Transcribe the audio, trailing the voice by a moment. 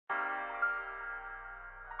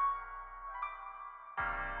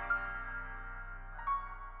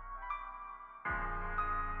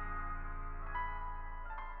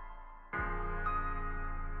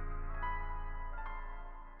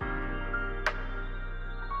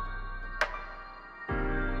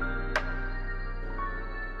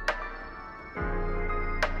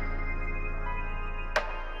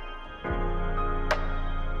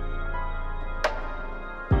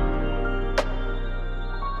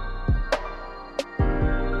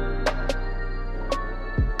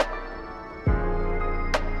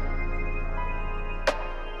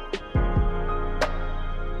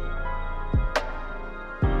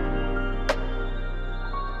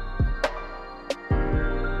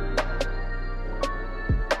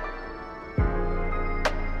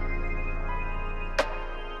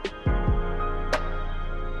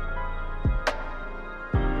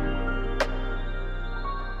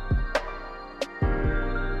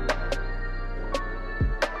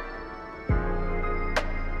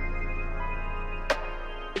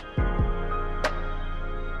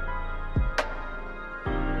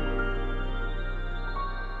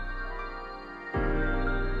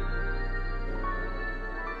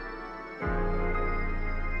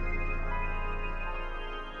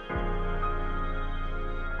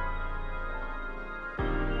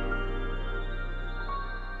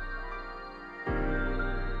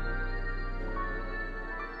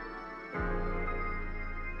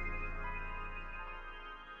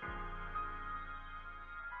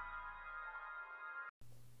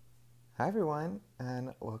Hi, everyone,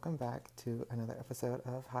 and welcome back to another episode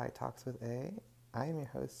of High Talks with A. I am your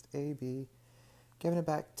host, AB, giving it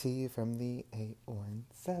back to you from the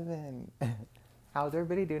 817. How's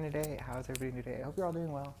everybody doing today? I hope you're all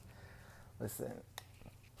doing well. Listen,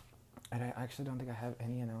 and I actually don't think I have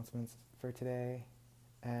any announcements for today,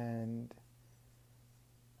 and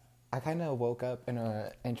I kind of woke up in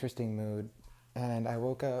an interesting mood, and I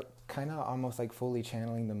woke up kind of almost like fully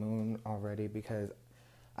channeling the moon already because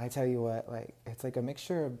I tell you what, like, it's like a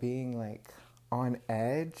mixture of being like on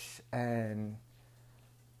edge and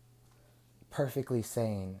perfectly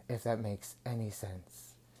sane, if that makes any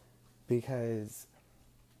sense. Because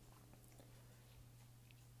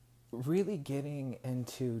really getting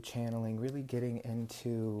into channeling, really getting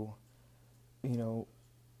into, you know,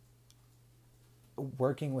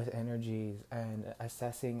 working with energies and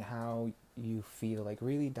assessing how you feel, like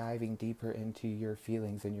really diving deeper into your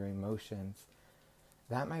feelings and your emotions,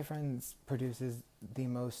 that, my friends, produces the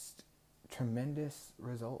most tremendous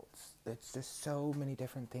results. It's just so many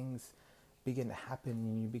different things begin to happen,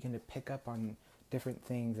 and you begin to pick up on different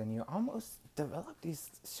things, and you almost develop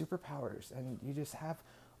these superpowers, and you just have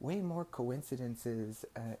way more coincidences,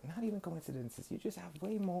 not even coincidences, you just have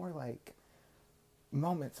way more like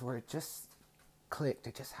moments where it just clicked,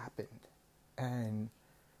 it just happened, and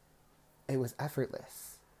it was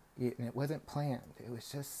effortless, and it wasn't planned, it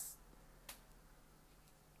was just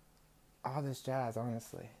all this jazz,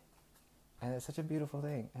 honestly. And it's such a beautiful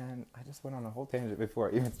thing. And I just went on a whole tangent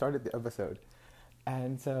before I even started the episode.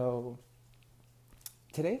 And so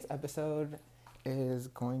today's episode is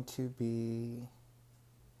going to be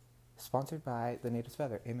sponsored by the Native's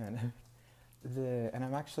Feather. Amen. And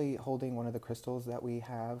I'm actually holding one of the crystals that we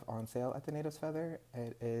have on sale at the Native's Feather.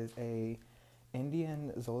 It is a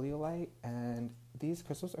Indian Zoliolite, and these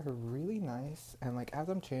crystals are really nice. And like as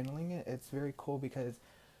I'm channeling it, it's very cool because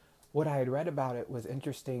what I had read about it was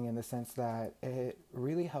interesting in the sense that it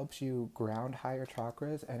really helps you ground higher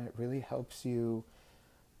chakras, and it really helps you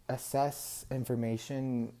assess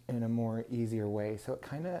information in a more easier way. So it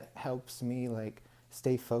kind of helps me like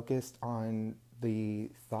stay focused on the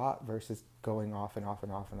thought versus going off and off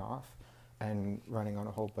and off and off and running on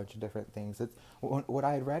a whole bunch of different things. It's what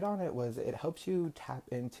I had read on it was it helps you tap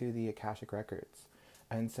into the Akashic records.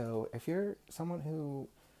 And so if you're someone who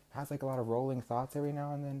has like a lot of rolling thoughts every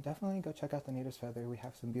now and then, definitely go check out the Native's Feather. We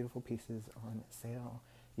have some beautiful pieces on sale.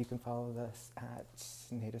 You can follow us at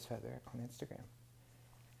Native's Feather on Instagram.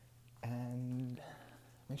 And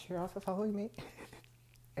make sure you're also following me,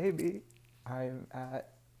 AB. I'm at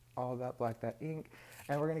All That Black That Ink.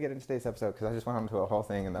 And we're going to get into today's episode because I just went on to a whole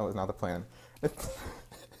thing and that was not the plan.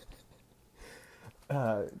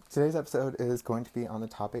 Today's episode is going to be on the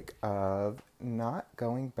topic of not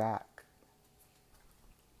going back.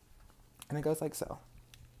 And it goes like so.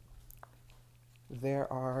 There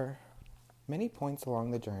are many points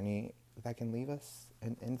along the journey that can leave us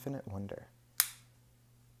in infinite wonder.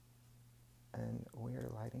 And we are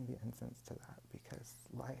lighting the incense to that because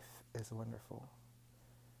life is wonderful.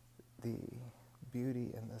 The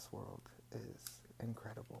beauty in this world is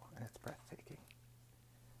incredible and it's breathtaking.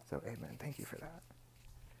 So amen. Thank you for that.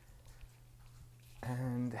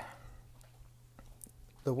 And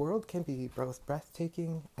the world can be both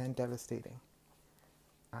breathtaking and devastating.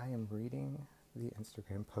 I am reading the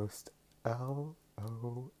Instagram post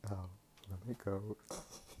LOL. Let me go.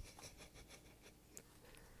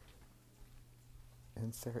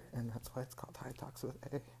 Insert, and that's why it's called High Talks with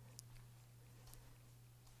A.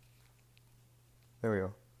 There we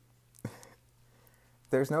go.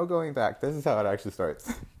 There's no going back. This is how it actually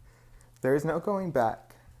starts. There is no going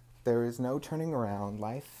back. There is no turning around.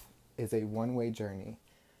 Life is a one-way journey.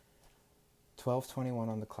 12:21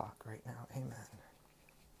 on the clock right now. Amen.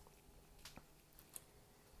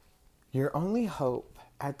 Your only hope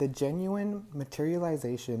at the genuine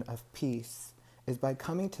materialization of peace is by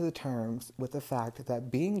coming to the terms with the fact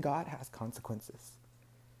that being God has consequences.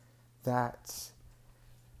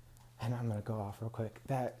 And I'm going to go off real quick,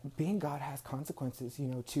 that being God has consequences,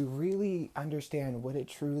 to really understand what it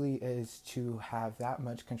truly is to have that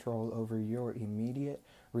much control over your immediate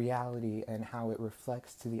reality and how it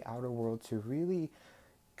reflects to the outer world, to really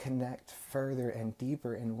connect further and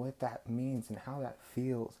deeper in what that means and how that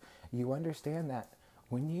feels. You understand that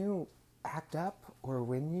when you act up or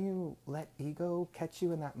when you let ego catch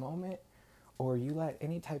you in that moment, or you let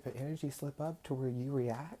any type of energy slip up to where you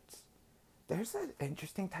react, there's an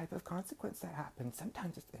interesting type of consequence that happens.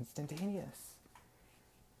 Sometimes it's instantaneous.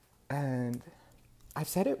 And I've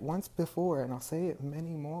said it once before, and I'll say it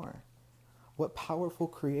many more. What powerful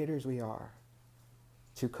creators we are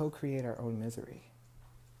to co-create our own misery.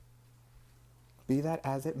 Be that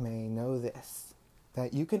as it may, know this,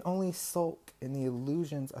 that you can only sulk in the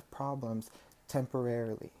illusions of problems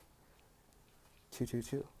temporarily.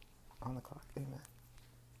 222 on the clock. Amen.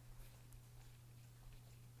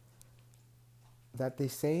 That the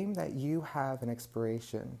same that you have an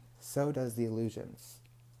expiration, so does the illusions.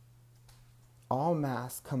 All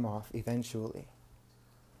masks come off eventually.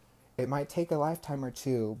 It might take a lifetime or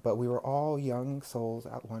two, but we were all young souls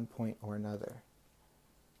at one point or another.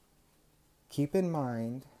 Keep in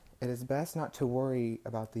mind, it is best not to worry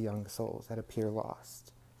about the young souls that appear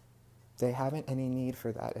lost. They haven't any need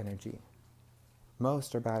for that energy.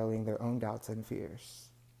 Most are battling their own doubts and fears.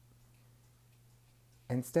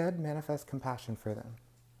 Instead, manifest compassion for them.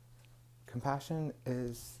 Compassion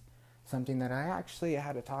is something that I actually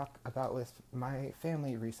had a talk about with my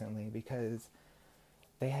family recently, because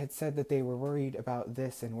they had said that they were worried about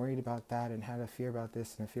this and worried about that and had a fear about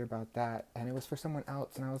this and a fear about that, and it was for someone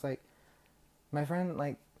else. And I was like, my friend,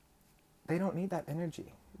 like, they don't need that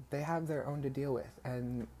energy. They have their own to deal with.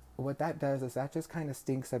 And what that does is that just kind of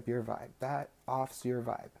stinks up your vibe. That offs your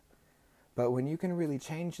vibe. But when you can really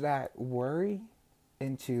change that worry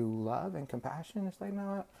into love and compassion, it's like,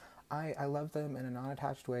 no, I love them in a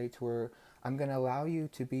non-attached way, to where I'm going to allow you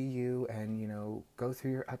to be you and, you know, go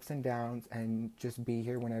through your ups and downs and just be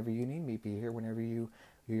here whenever you need me, be here whenever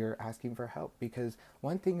you're asking for help. Because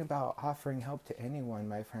one thing about offering help to anyone,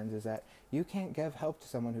 my friends, is that you can't give help to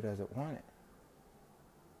someone who doesn't want it.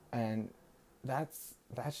 And that's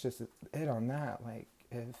just it on that. Like,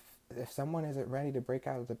 if someone isn't ready to break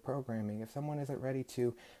out of the programming, if someone isn't ready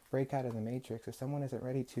to break out of the matrix, if someone isn't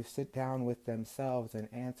ready to sit down with themselves and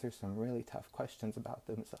answer some really tough questions about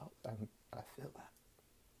themselves, I feel that,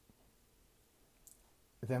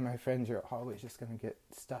 then, my friends, you're always just going to get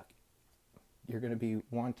stuck. You're going to be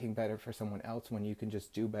wanting better for someone else when you can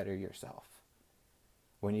just do better yourself.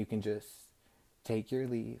 When you can just take your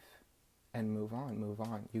leave and move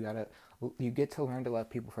on. You get to learn to love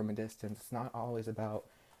people from a distance. It's not always about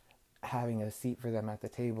having a seat for them at the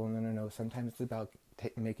table. No. Sometimes it's about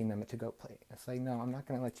making them a to-go plate. It's like, no, I'm not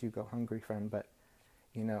going to let you go hungry, friend. But,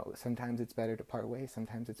 you know, sometimes it's better to part ways.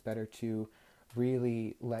 Sometimes it's better to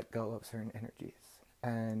really let go of certain energies.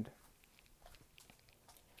 And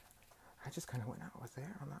I just kind of went out with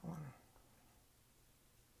there on that one.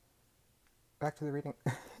 Back to the reading.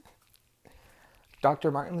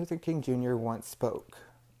 Dr. Martin Luther King Jr. once spoke,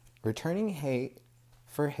 "Returning hate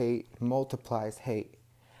for hate multiplies hate,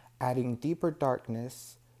 adding deeper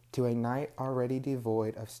darkness to a night already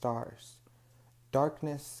devoid of stars.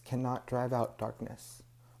 Darkness cannot drive out darkness.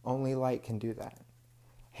 Only light can do that.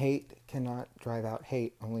 Hate cannot drive out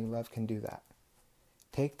hate. Only love can do that."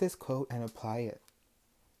 Take this quote and apply it.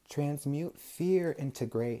 Transmute fear into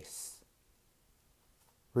grace,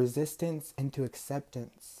 resistance into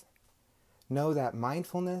acceptance. Know that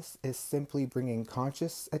mindfulness is simply bringing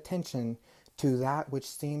conscious attention to that which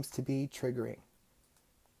seems to be triggering.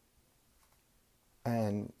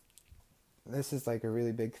 And this is like a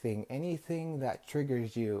really big thing. Anything that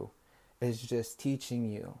triggers you is just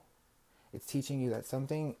teaching you. It's teaching you that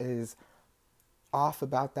something is off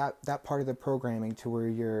about that part of the programming, to where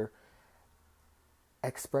you're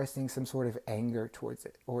expressing some sort of anger towards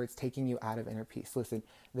it, or it's taking you out of inner peace. Listen,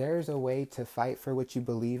 there's a way to fight for what you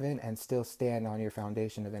believe in and still stand on your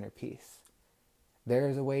foundation of inner peace.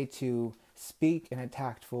 There's a way to speak in a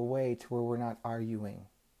tactful way to where we're not arguing.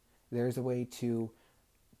 There's a way to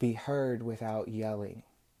be heard without yelling.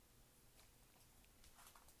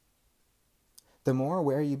 The more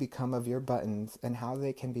aware you become of your buttons and how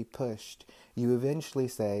they can be pushed, you eventually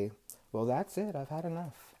say, well, that's it, I've had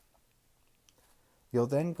enough. You'll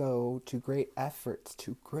then go to great efforts,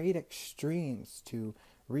 to great extremes, to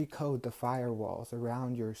recode the firewalls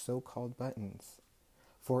around your so-called buttons.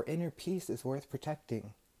 For inner peace is worth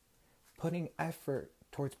protecting. Putting effort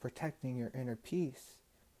towards protecting your inner peace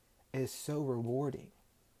is so rewarding.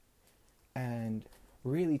 And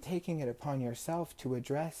really taking it upon yourself to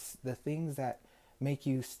address the things that make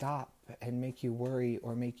you stop and make you worry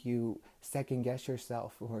or make you second guess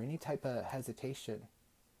yourself, or any type of hesitation.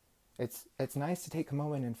 It's nice to take a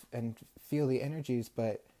moment and feel the energies,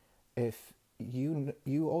 but if you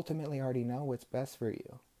ultimately already know what's best for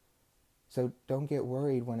you. So don't get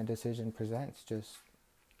worried when a decision presents. Just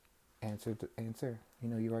answer. You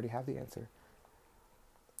know, you already have the answer.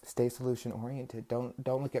 Stay solution oriented. Don't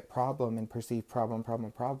look at problem and perceive problem.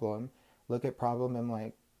 Look at problem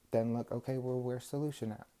and then look, okay, well, where's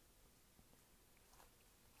solution at?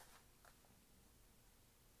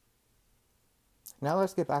 Now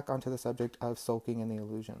let's get back onto the subject of sulking and the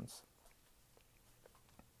illusions.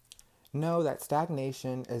 Know that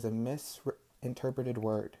stagnation is a misinterpreted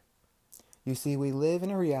word. You see, we live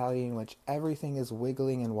in a reality in which everything is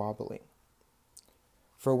wiggling and wobbling.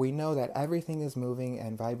 For we know that everything is moving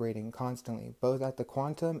and vibrating constantly, both at the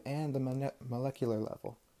quantum and the molecular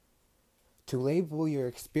level. To label your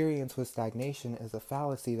experience with stagnation is a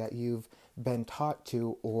fallacy that you've been taught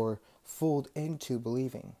to or fooled into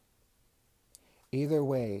believing. Either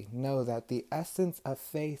way, know that the essence of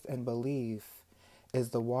faith and belief is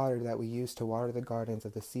the water that we use to water the gardens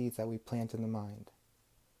of the seeds that we plant in the mind.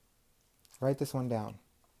 Write this one down.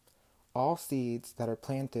 All seeds that are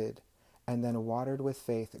planted and then watered with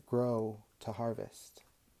faith grow to harvest.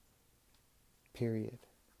 Period.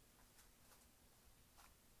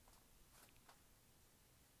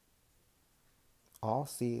 All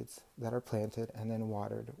seeds that are planted and then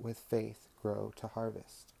watered with faith grow to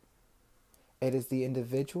harvest. It is the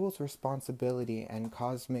individual's responsibility and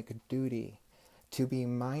cosmic duty to be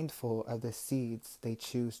mindful of the seeds they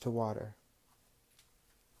choose to water.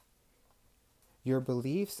 Your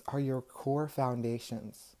beliefs are your core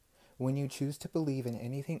foundations. When you choose to believe in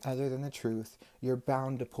anything other than the truth, you're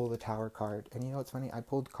bound to pull the Tower card. And you know what's funny? I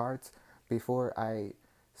pulled cards before I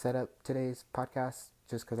set up today's podcast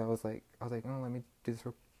just because I was like, oh, let me do this.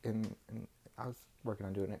 And I was working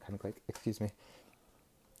on doing it kind of quick. Excuse me.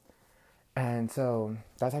 And so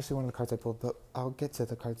that's actually one of the cards I pulled, but I'll get to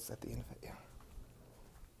the cards at the end of it. Yeah.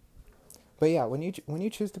 But yeah, when you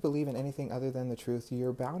choose to believe in anything other than the truth,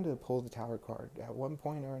 you're bound to pull the Tower card at one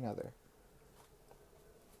point or another.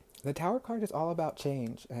 The Tower card is all about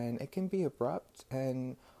change, and it can be abrupt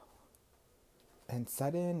and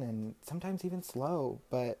sudden and sometimes even slow,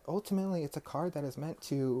 but ultimately it's a card that is meant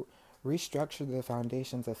to restructure the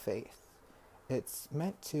foundations of faith. It's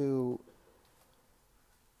meant to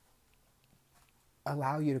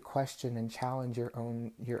allow you to question and challenge your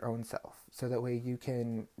own self, so that way you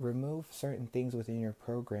can remove certain things within your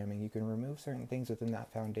programming, you can remove certain things within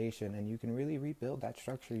that foundation, and you can really rebuild that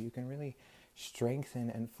structure. You can really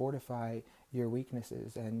strengthen and fortify your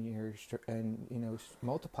weaknesses and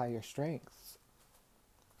multiply your strengths.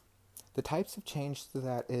 The types of change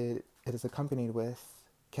that it is accompanied with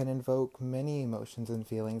can invoke many emotions and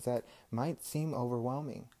feelings that might seem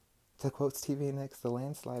overwhelming. To quote Stevie Nicks, the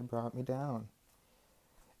landslide brought me down.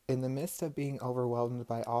 In the midst of being overwhelmed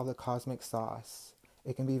by all the cosmic sauce,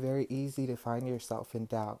 it can be very easy to find yourself in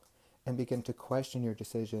doubt and begin to question your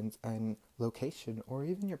decisions and location or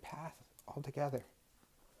even your path altogether.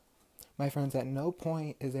 My friends, at no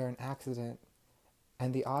point is there an accident,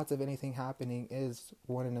 and the odds of anything happening is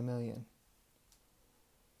 1 in a million.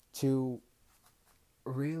 To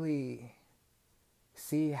really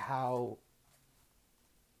see how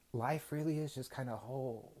life really is just kind of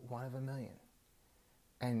whole, 1 of a million.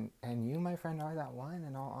 And you, my friend, are that one.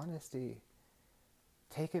 In all honesty,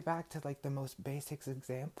 take it back to like the most basic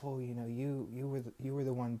example. You were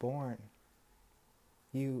the one born.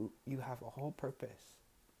 You have a whole purpose,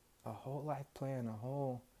 a whole life plan, a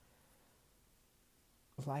whole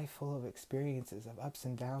life full of experiences, of ups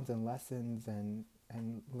and downs and lessons,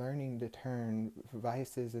 and learning to turn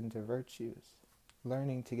vices into virtues,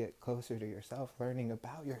 learning to get closer to yourself, learning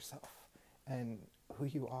about yourself and who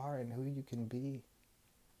you are and who you can be.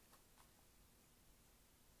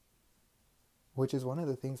 Which is one of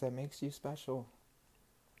the things that makes you special.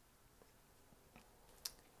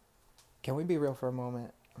 Can we be real for a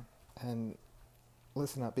moment and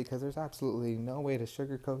listen up? Because there's absolutely no way to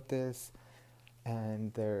sugarcoat this,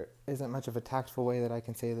 and there isn't much of a tactful way that I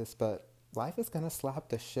can say this, but life is going to slap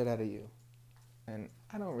the shit out of you. And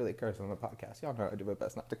I don't really curse on the podcast. Y'all know I do my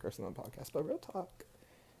best not to curse on the podcast, but real talk.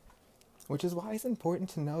 Which is why it's important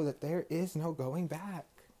to know that there is no going back.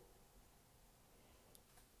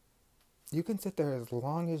 You can sit there as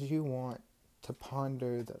long as you want to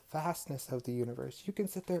ponder the vastness of the universe. You can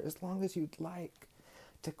sit there as long as you'd like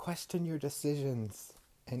to question your decisions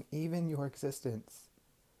and even your existence.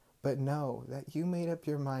 But know that you made up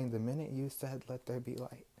your mind the minute you said, "Let there be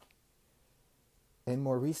light." In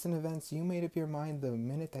more recent events, you made up your mind the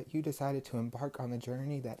minute that you decided to embark on the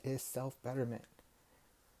journey that is self-betterment.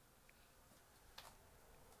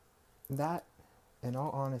 That, in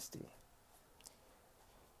all honesty,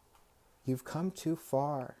 you've come too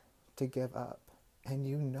far to give up, and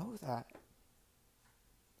you know that.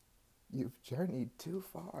 You've journeyed too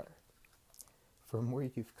far from where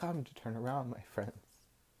you've come to turn around, my friends.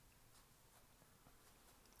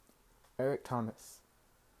 Eric Thomas,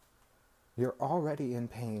 you're already in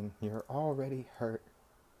pain. You're already hurt.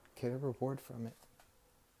 Get a reward from it.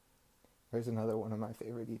 There's another one of my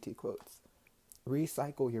favorite ET quotes.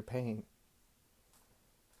 Recycle your pain.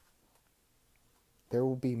 There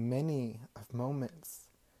will be many of moments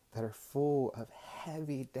that are full of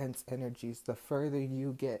heavy, dense energies the further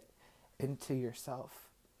you get into yourself,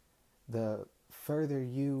 the further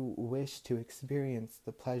you wish to experience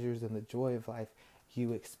the pleasures and the joy of life,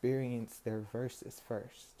 you experience their verses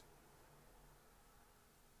first.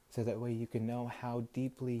 So that way you can know how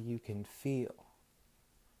deeply you can feel.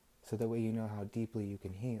 So that way you know how deeply you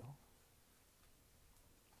can heal.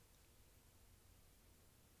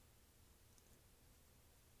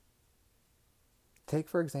 Take,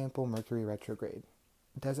 for example, Mercury retrograde.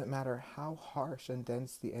 It doesn't matter how harsh and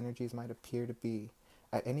dense the energies might appear to be,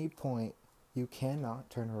 at any point, you cannot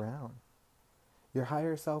turn around. Your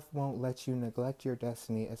higher self won't let you neglect your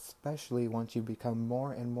destiny, especially once you become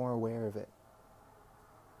more and more aware of it.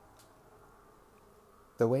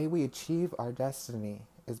 The way we achieve our destiny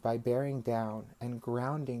is by bearing down and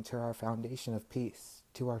grounding to our foundation of peace,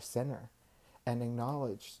 to our center, and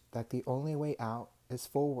acknowledge that the only way out is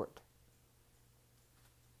forward.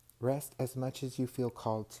 Rest as much as you feel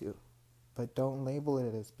called to, but don't label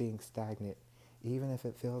it as being stagnant, even if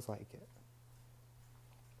it feels like it.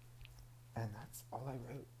 And that's all I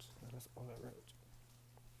wrote. That is all I wrote.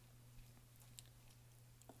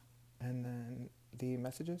 And then the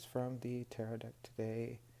messages from the tarot deck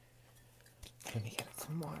today. Let me get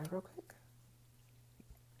some water real quick.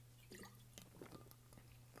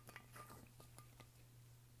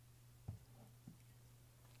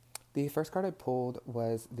 The first card I pulled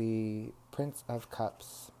was the Prince of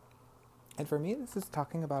Cups. And for me, this is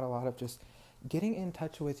talking about a lot of just getting in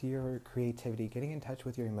touch with your creativity, getting in touch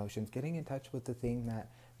with your emotions, getting in touch with the thing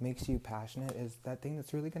that makes you passionate is that thing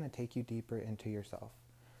that's really going to take you deeper into yourself.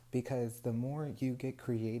 Because the more you get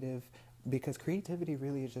creative, because creativity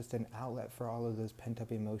really is just an outlet for all of those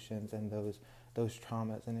pent-up emotions and those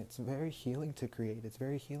traumas. And it's very healing to create. It's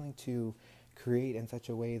very healing to create in such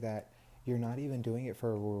a way that you're not even doing it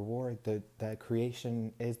for a reward. The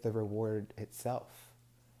creation is the reward itself.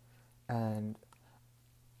 And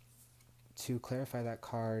to clarify that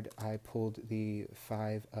card, I pulled the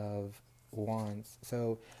Five of Wands.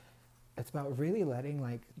 So it's about really letting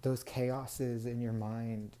like those chaoses in your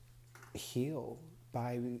mind heal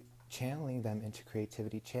by channeling them into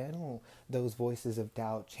creativity. Channel those voices of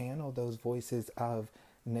doubt. Channel those voices of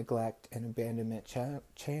neglect and abandonment.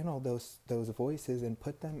 Channel those voices and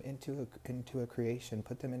put them into a creation.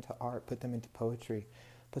 Put them into art. Put them into poetry.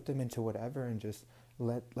 Put them into whatever, and just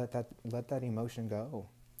let that emotion go.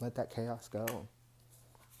 Let that chaos go.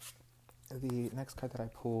 The next card that I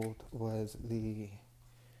pulled was the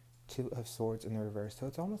Two of Swords in the reverse. So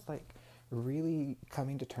it's almost like really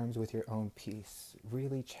coming to terms with your own peace,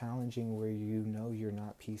 really challenging where you know you're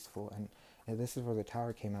not peaceful. And this is where the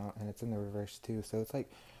Tower came out, and it's in the reverse too. So it's like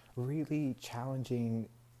really challenging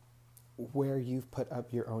where you've put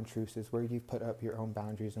up your own truces, where you've put up your own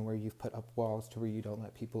boundaries, and where you've put up walls to where you don't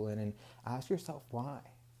let people in. And ask yourself why.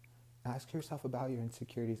 Ask yourself about your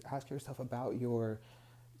insecurities. Ask yourself about your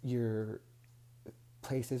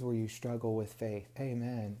places where you struggle with faith.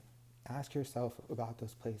 Amen. Ask yourself about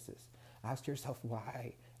those places. Ask yourself,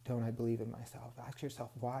 why don't I believe in myself? Ask yourself,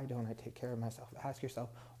 why don't I take care of myself? Ask yourself,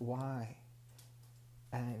 why?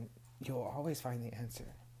 And you'll always find the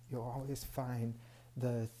answer. You'll always find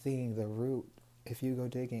the thing, the root, if you go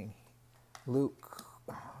digging.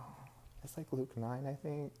 It's like Luke 9, I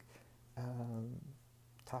think,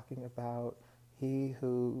 talking about he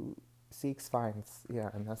who seeks finds. Yeah,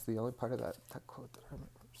 and that's the only part of that quote that I remember.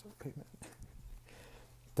 So, amen.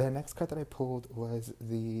 The next card that I pulled was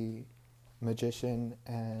the Magician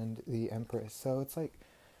and the Empress. So it's like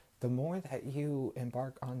the more that you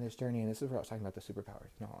embark on this journey, and this is where I was talking about the superpowers,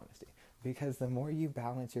 in all honesty, because the more you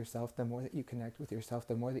balance yourself, the more that you connect with yourself,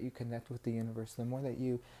 the more that you connect with the universe, the more that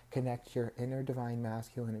you connect your inner divine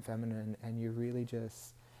masculine and feminine, and you really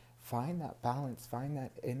just find that balance, find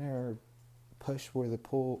that inner push where the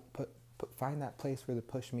pull, find that place where the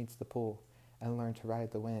push meets the pull, and learn to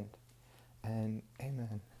ride the wind. And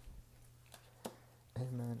amen.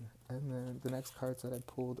 Amen. And then the next cards that I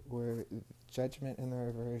pulled were Judgment in the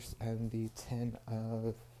reverse and the Ten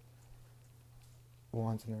of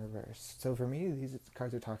Wands in the reverse. So for me, these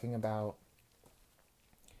cards are talking about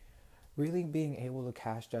really being able to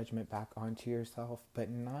cast judgment back onto yourself, but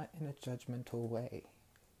not in a judgmental way.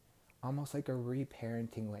 Almost like a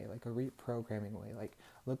reparenting way, like a reprogramming way. Like,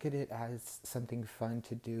 look at it as something fun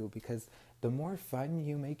to do, because the more fun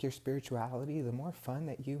you make your spirituality, the more fun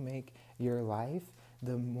that you make your life,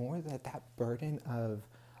 the more that burden of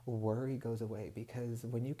worry goes away. Because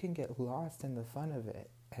when you can get lost in the fun of it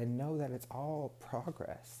and know that it's all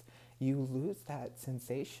progress, you lose that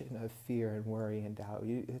sensation of fear and worry and doubt.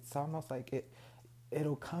 It's almost like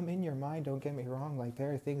it'll come in your mind, don't get me wrong. Like,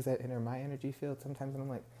 there are things that enter my energy field sometimes, and I'm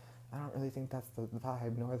like, I don't really think that's the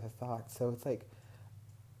vibe nor the thought. So it's like,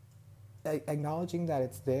 acknowledging that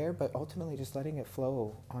it's there, but ultimately just letting it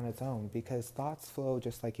flow on its own, because thoughts flow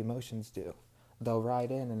just like emotions do. They'll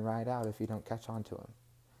ride in and ride out if you don't catch on to them.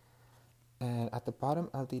 And at the bottom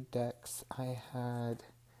of the decks, I had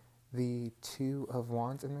the Two of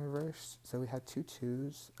Wands in reverse. So we had two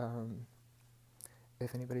twos.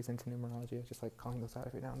 If anybody's into numerology, I just like calling those out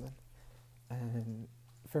every now and then. And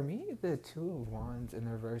for me, the Two of Wands in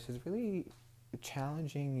reverse is really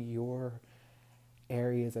challenging your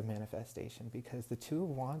areas of manifestation, because the Two of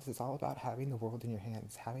Wands is all about having the world in your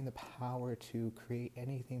hands, having the power to create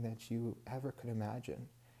anything that you ever could imagine.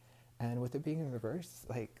 And with it being in reverse,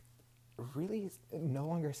 like, really no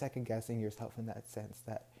longer second guessing yourself in that sense,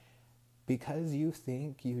 that because you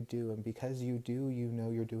think you do, and because you do, you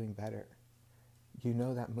know you're doing better. You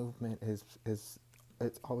know that movement is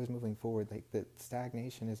it's always moving forward. Like, the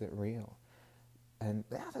stagnation isn't real. And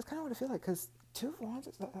yeah, that's kind of what I feel like, because Two of Wands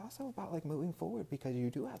is also about like moving forward, because you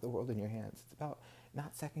do have the world in your hands. It's about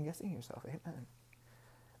not second guessing yourself. Amen.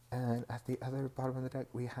 And at the other bottom of the deck,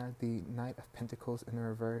 we had the Knight of Pentacles in the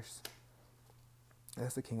reverse.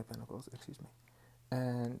 That's the King of Pentacles, excuse me.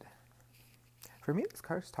 And for me, this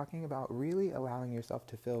card is talking about really allowing yourself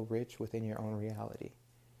to feel rich within your own reality.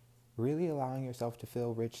 Really allowing yourself to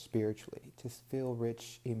feel rich spiritually, to feel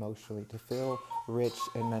rich emotionally, to feel rich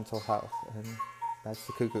in mental health. And that's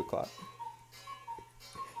the cuckoo clock.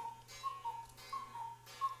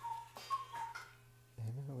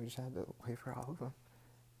 And we just had to wait for all of them.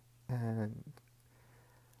 And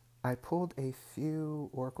I pulled a few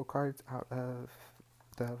oracle cards out of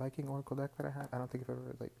the Viking Oracle deck that I had. I don't think I've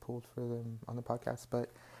ever like pulled for them on the podcast, but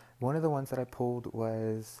one of the ones that I pulled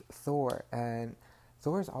was Thor, and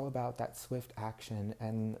Thor is all about that swift action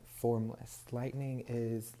and formless. Lightning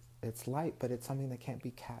is, it's light, but it's something that can't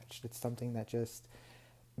be catched. It's something that just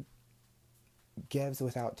gives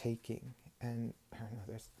without taking. And I don't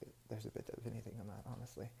know, there's a bit of anything on that,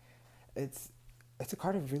 honestly. It's a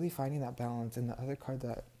card of really finding that balance. And the other card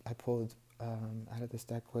that I pulled out of this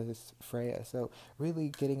deck was Freya. So really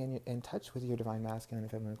getting in touch with your divine masculine and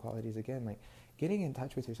feminine qualities again, like getting in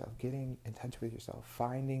touch with yourself,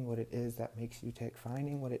 finding what it is that makes you tick,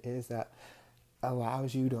 finding what it is that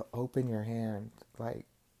allows you to open your hand, like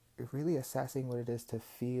really assessing what it is to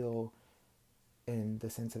feel in the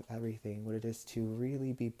sense of everything, what it is to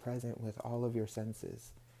really be present with all of your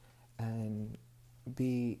senses and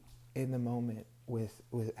be in the moment with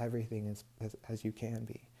everything as you can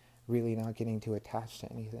be, really not getting too attached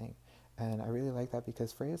to anything. And I really like that,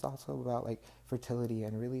 because Freya is also about like fertility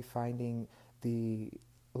and really finding the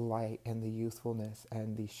light and the youthfulness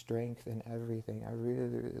and the strength and everything. I really,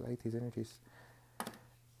 really like these energies.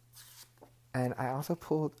 And I also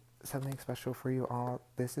pulled something special for you all.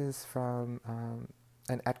 This is from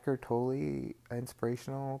an Edgar Tolle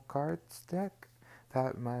inspirational cards deck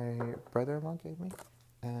that my brother-in-law gave me.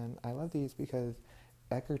 And I love these because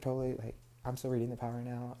Edgar Tolle, like, I'm still reading The Power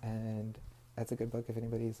now, and that's a good book if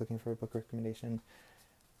anybody's looking for a book recommendation.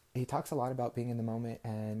 He talks a lot about being in the moment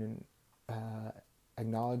and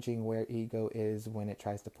acknowledging where ego is when it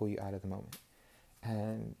tries to pull you out of the moment.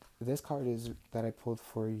 And this card that I pulled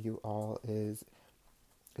for you all is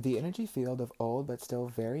the energy field of old but still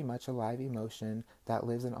very much alive emotion that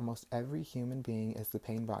lives in almost every human being is the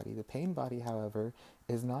pain body. The pain body, however,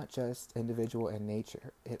 is not just individual in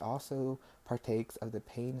nature. It also partakes of the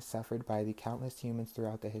pain suffered by the countless humans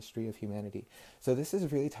throughout the history of humanity. So this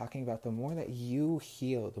is really talking about the more that you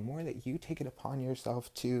heal, the more that you take it upon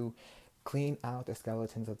yourself to clean out the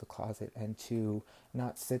skeletons of the closet and to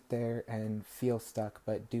not sit there and feel stuck,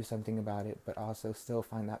 but do something about it, but also still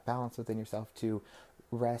find that balance within yourself to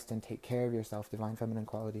rest and take care of yourself, divine feminine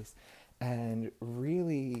qualities, and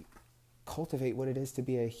really cultivate what it is to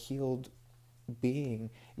be a healed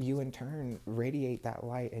being. You in turn radiate that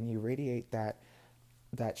light, and you radiate that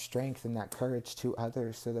strength and that courage to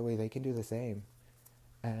others, so that way they can do the same.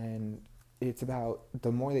 And it's about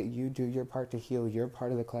the more that you do your part to heal your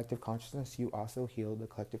part of the collective consciousness, you also heal the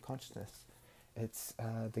collective consciousness. It's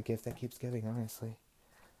the gift that keeps giving, honestly.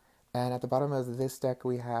 And at the bottom of this deck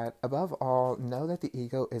we had, above all, know that the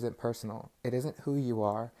ego isn't personal. It isn't who you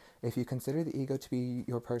are. If you consider the ego to be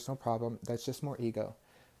your personal problem, that's just more ego.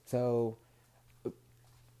 So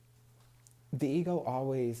the ego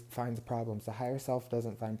always finds problems. The higher self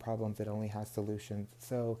doesn't find problems, it only has solutions.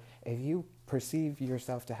 So if you perceive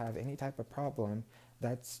yourself to have any type of problem,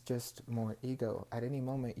 that's just more ego. At any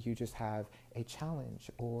moment, you just have a challenge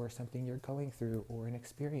or something you're going through or an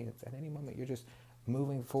experience. At any moment, you're just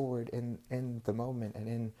moving forward in the moment and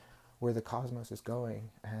in where the cosmos is going,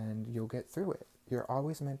 and you'll get through it. You're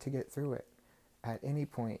always meant to get through it at any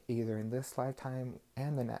point, either in this lifetime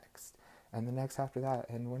and the next. and the next after that,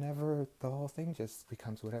 and whenever the whole thing just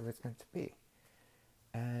becomes whatever it's meant to be.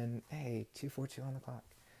 And hey, 2:42 on the clock.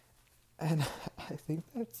 And I think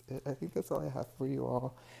that's it. I think that's all I have for you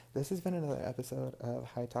all. This has been another episode of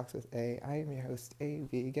High Talks with A. I am your host,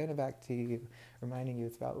 AV, getting back to you, reminding you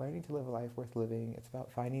it's about learning to live a life worth living. It's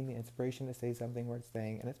about finding the inspiration to say something worth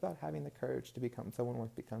saying. And it's about having the courage to become someone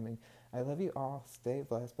worth becoming. I love you all. Stay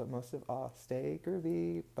blessed, but most of all, stay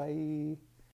groovy. Bye.